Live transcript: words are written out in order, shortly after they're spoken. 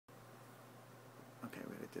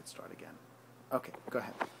it did start again. Okay, go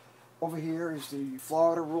ahead. Over here is the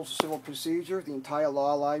Florida Rules of Civil Procedure, the entire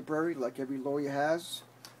law library, like every lawyer has,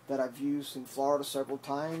 that I've used in Florida several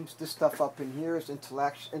times. This stuff up in here is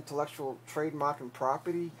intellectual trademark and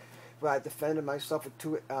property, where I defended myself with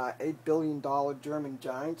two $8 billion German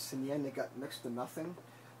giants. In the end, they got next to nothing.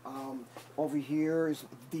 Over here is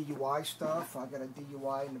DUI stuff. I got a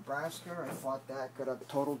DUI in Nebraska. I fought that, got a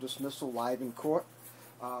total dismissal live in court.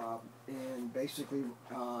 And basically,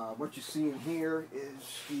 what you see in here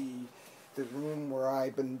is the room where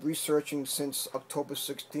I've been researching since October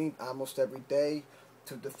 16th, almost every day,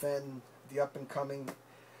 to defend the up-and-coming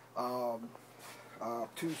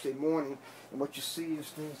Tuesday morning. And what you see is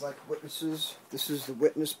things like witnesses. This is the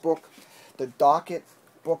witness book. The docket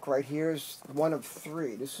book right here is one of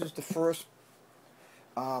three. This is the first.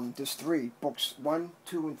 There's three books, 1,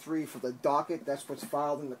 2, and 3 for the docket. That's what's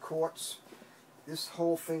filed in the courts. This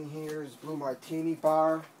whole thing here is Blue Martini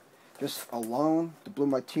Bar. Just alone, the Blue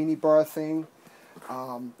Martini Bar thing.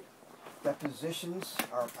 Depositions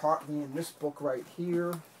are partly in this book right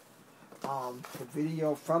here. The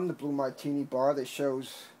video from the Blue Martini Bar that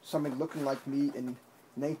shows somebody looking like me in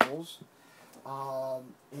Naples.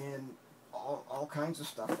 And all kinds of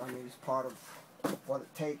stuff. I mean, it's part of what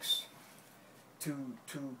it takes to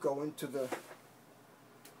go into the